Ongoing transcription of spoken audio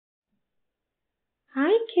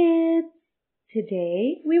Hi kids!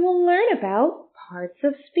 Today we will learn about parts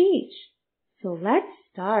of speech. So let's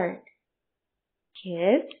start.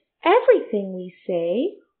 Kids, everything we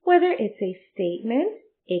say, whether it's a statement,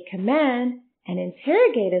 a command, an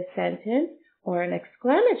interrogative sentence, or an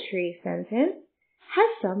exclamatory sentence, has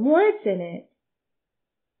some words in it.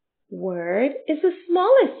 Word is the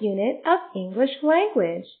smallest unit of English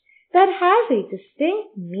language that has a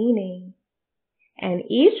distinct meaning. And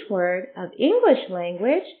each word of English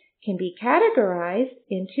language can be categorized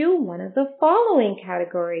into one of the following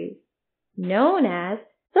categories, known as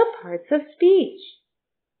the parts of speech.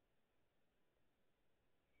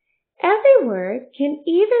 Every word can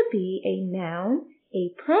either be a noun,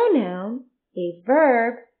 a pronoun, a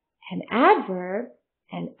verb, an adverb,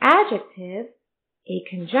 an adjective, a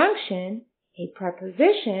conjunction, a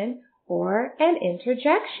preposition, or an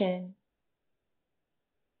interjection.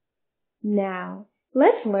 Now,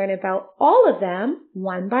 let's learn about all of them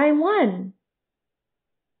one by one.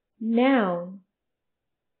 Noun.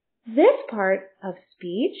 This part of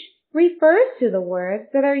speech refers to the words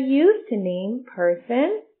that are used to name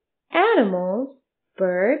persons, animals,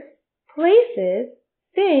 birds, places,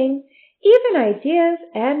 things, even ideas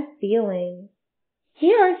and feelings.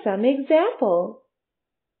 Here are some examples.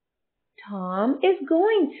 Tom is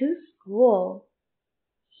going to school.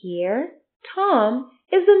 Here, Tom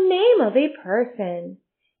is the name of a person,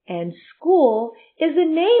 and school is the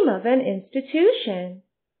name of an institution.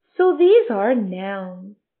 So these are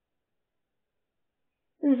nouns.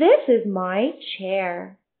 This is my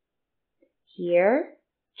chair. Here,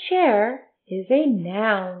 chair is a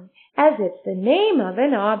noun, as it's the name of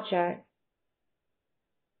an object.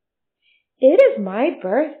 It is my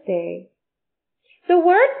birthday. The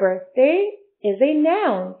word birthday is a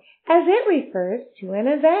noun, as it refers to an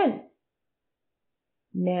event.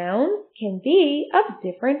 Nouns can be of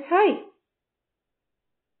different types.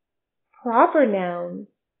 Proper nouns.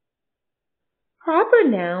 Proper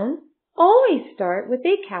nouns always start with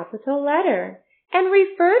a capital letter and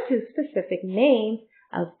refer to specific names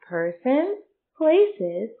of persons,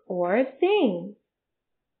 places, or things,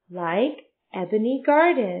 like Ebony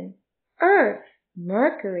Garden, Earth,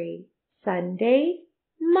 Mercury, Sunday,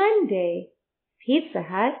 Monday, Pizza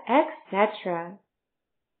Hut, etc.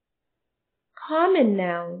 Common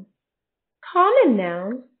nouns. Common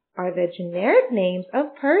nouns are the generic names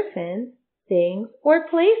of persons, things, or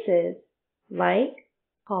places, like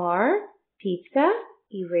car, pizza,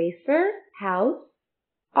 eraser, house,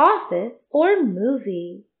 office, or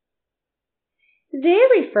movie. They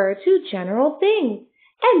refer to general things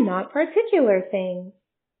and not particular things.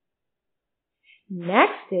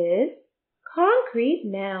 Next is concrete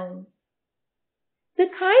nouns. The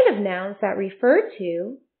kind of nouns that refer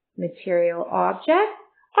to material objects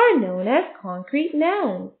are known as concrete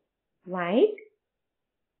nouns, like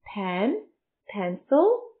pen,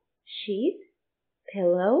 pencil, sheet,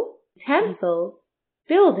 pillow, utensils,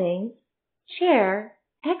 buildings, chair,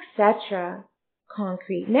 etc.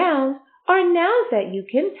 Concrete nouns are nouns that you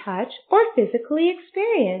can touch or physically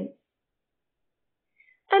experience.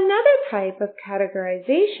 Another type of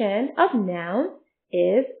categorization of nouns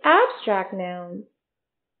is abstract nouns.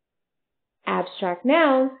 Abstract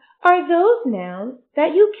nouns are those nouns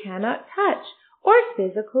that you cannot touch or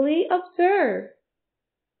physically observe,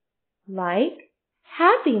 like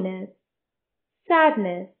happiness,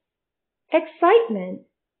 sadness, excitement.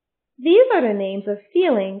 These are the names of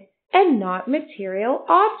feelings and not material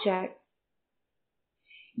objects.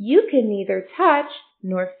 You can neither touch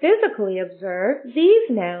nor physically observe these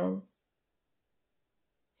nouns.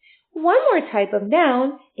 One more type of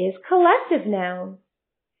noun is collective nouns.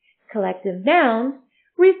 Collective nouns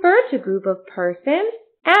refer to a group of persons,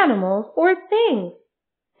 animals, or things.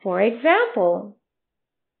 For example,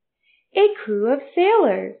 a crew of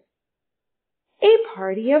sailors, a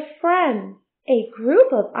party of friends, a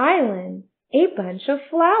group of islands, a bunch of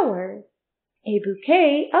flowers, a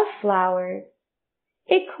bouquet of flowers,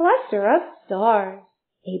 a cluster of stars,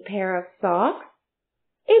 a pair of socks,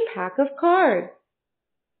 a pack of cards,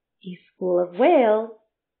 a school of whales,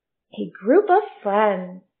 a group of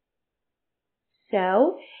friends.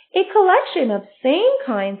 So, a collection of same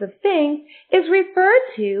kinds of things is referred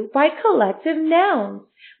to by collective nouns,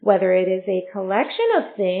 whether it is a collection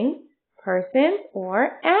of things, persons,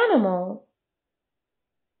 or animals.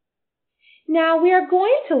 Now we are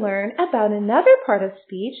going to learn about another part of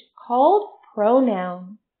speech called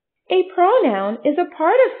pronoun. A pronoun is a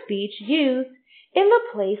part of speech used in the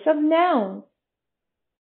place of nouns.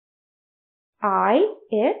 I,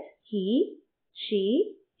 it, he,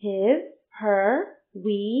 she, his, her,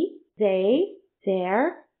 we, they,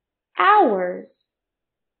 their, ours.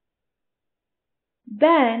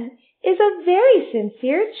 Ben is a very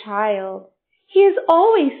sincere child. He is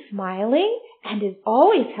always smiling and is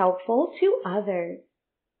always helpful to others.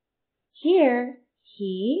 Here,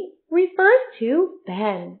 he refers to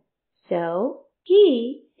Ben. So,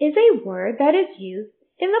 he is a word that is used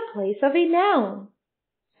in the place of a noun.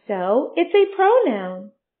 So, it's a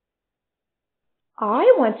pronoun.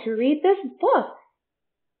 I want to read this book.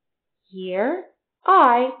 Here,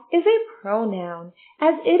 I is a pronoun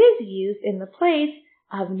as it is used in the place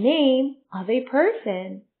of name of a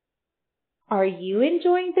person. Are you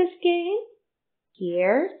enjoying this game?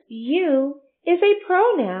 Here, you is a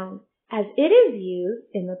pronoun as it is used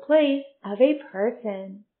in the place of a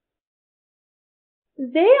person.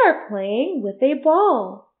 They are playing with a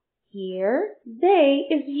ball. Here, they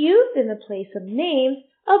is used in the place of names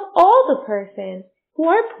of all the persons who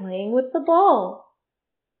are playing with the ball.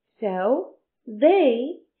 So,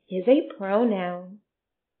 they is a pronoun.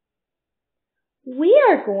 We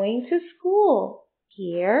are going to school.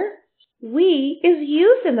 Here, we is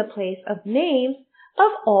used in the place of names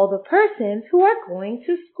of all the persons who are going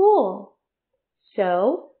to school.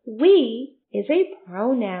 So, we is a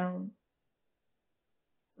pronoun.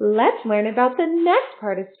 Let's learn about the next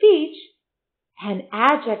part of speech, an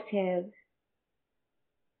adjective.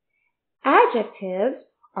 Adjectives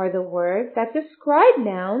are the words that describe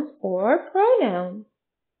nouns or pronouns.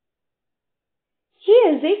 He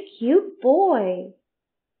is a cute boy.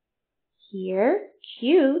 Here,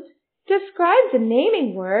 cute describes the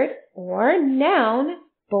naming word or noun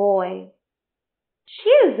boy. She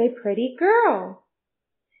is a pretty girl.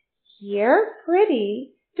 Here,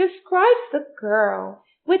 pretty describes the girl,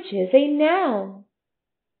 which is a noun.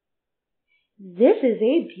 This is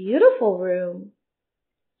a beautiful room.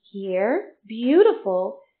 Here,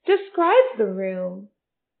 beautiful describes the room.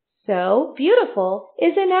 So, beautiful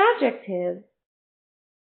is an adjective.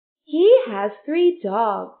 He has 3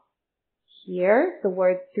 dogs. Here, the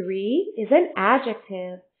word 3 is an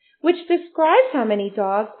adjective, which describes how many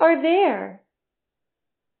dogs are there.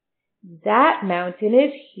 That mountain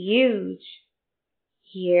is huge.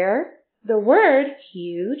 Here, the word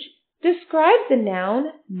huge describes the noun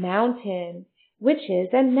mountain, which is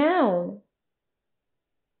a noun.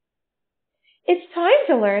 It's time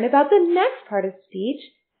to learn about the next part of speech,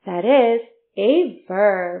 that is, a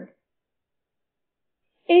verb.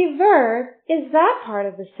 A verb is that part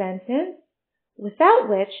of the sentence without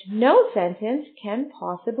which no sentence can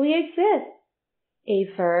possibly exist. A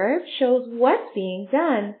verb shows what's being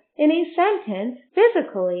done in a sentence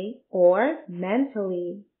physically or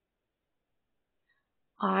mentally.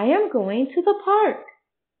 I am going to the park.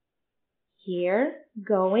 Here,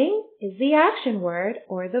 going is the action word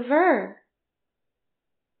or the verb.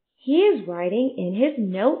 He is writing in his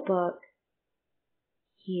notebook.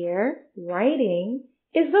 Here, writing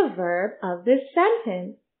is the verb of this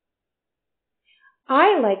sentence.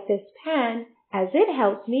 I like this pen as it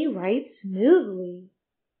helps me write smoothly.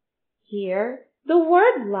 Here, the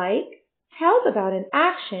word like tells about an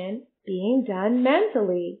action being done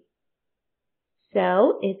mentally.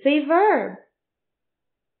 So, it's a verb.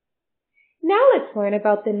 Now let's learn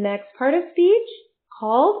about the next part of speech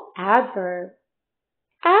called adverbs.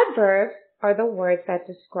 Adverbs are the words that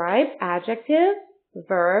describe adjectives,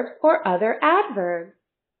 verbs, or other adverbs.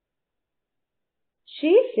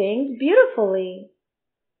 She sings beautifully.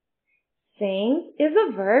 Sing is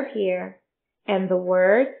a verb here, and the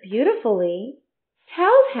word beautifully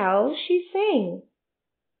tells how she sings.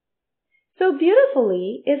 So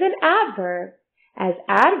beautifully is an adverb, as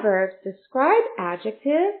adverbs describe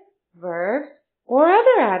adjectives, verbs, or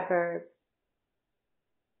other adverbs.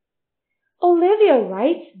 Olivia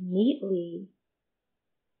writes neatly.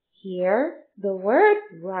 Here, the word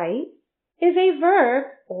write is a verb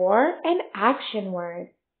or an action word,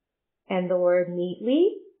 and the word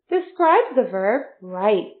neatly describes the verb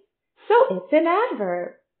write, so it's an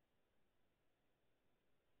adverb.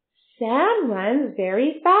 Sam runs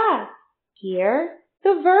very fast. Here,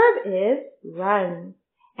 the verb is run,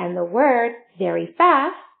 and the word very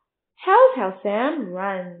fast tells how Sam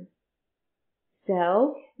runs.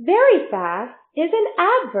 So, very fast is an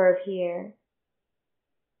adverb here.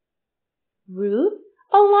 Ruth,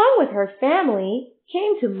 along with her family,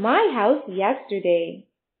 came to my house yesterday.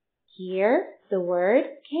 Here, the word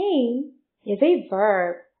came is a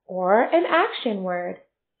verb or an action word,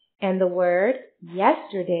 and the word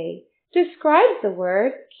yesterday describes the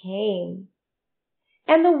word came.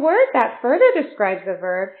 And the word that further describes the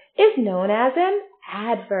verb is known as an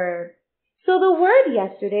adverb. So the word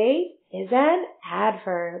yesterday is an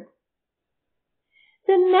adverb.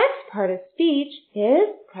 The next part of speech is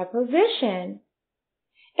preposition.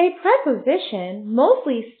 A preposition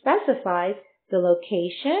mostly specifies the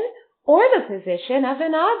location or the position of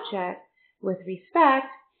an object with respect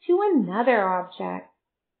to another object.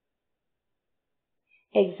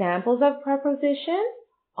 Examples of prepositions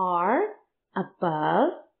are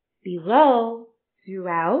above, below,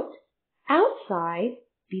 throughout, outside,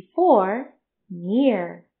 before,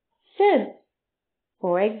 near, since.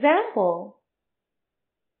 For example,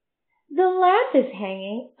 the lamp is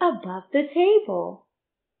hanging above the table.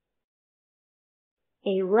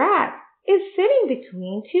 A rat is sitting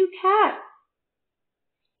between two cats.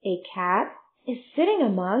 A cat is sitting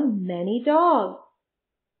among many dogs.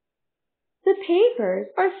 The papers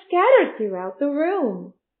are scattered throughout the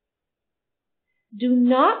room. Do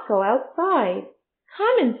not go outside.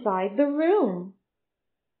 Come inside the room.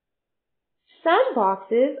 Some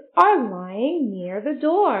boxes are lying near the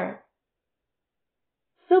door.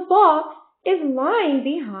 The box is lying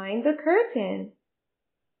behind the curtain.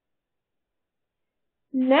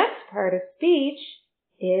 Next part of speech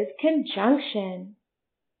is conjunction.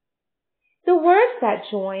 The words that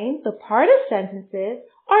join the part of sentences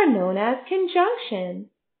are known as conjunctions.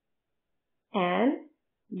 And,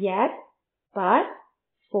 yet, but,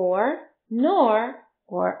 for, nor,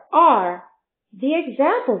 or are the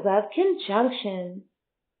examples of conjunctions.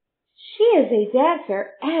 She is a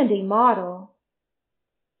dancer and a model.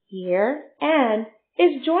 Here, and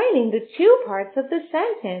is joining the two parts of the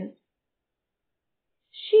sentence.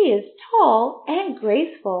 She is tall and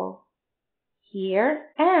graceful. Here,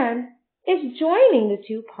 and is joining the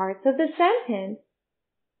two parts of the sentence.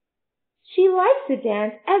 She likes to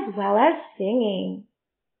dance as well as singing.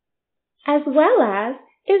 As well as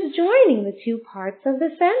is joining the two parts of the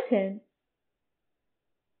sentence.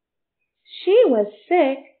 She was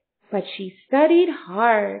sick, but she studied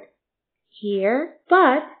hard. Here,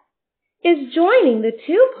 but is joining the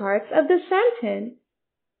two parts of the sentence.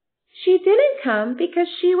 She didn't come because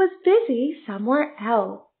she was busy somewhere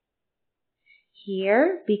else.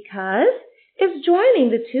 Here, because is joining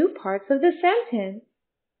the two parts of the sentence.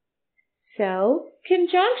 So,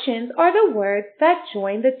 conjunctions are the words that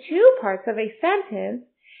join the two parts of a sentence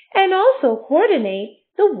and also coordinate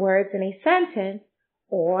the words in a sentence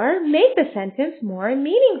or make the sentence more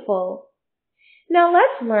meaningful. Now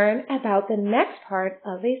let's learn about the next part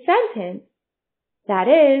of a sentence. That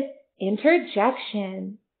is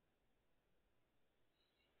interjection.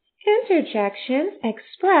 Interjections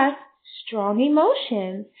express strong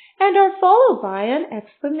emotions and are followed by an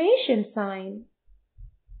exclamation sign.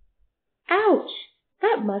 Ouch!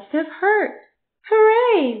 That must have hurt.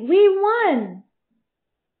 Hooray! We won!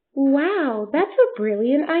 Wow, that's a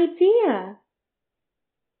brilliant idea.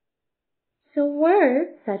 So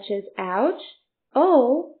words such as ouch,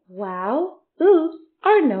 oh, wow, oops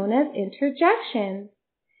are known as interjections.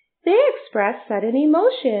 They express sudden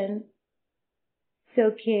emotion.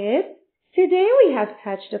 So kids, today we have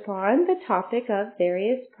touched upon the topic of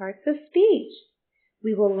various parts of speech.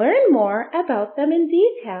 We will learn more about them in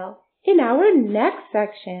detail in our next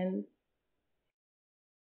section.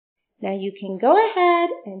 Now you can go ahead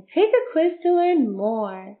and take a quiz to learn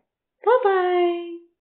more. Bye-bye.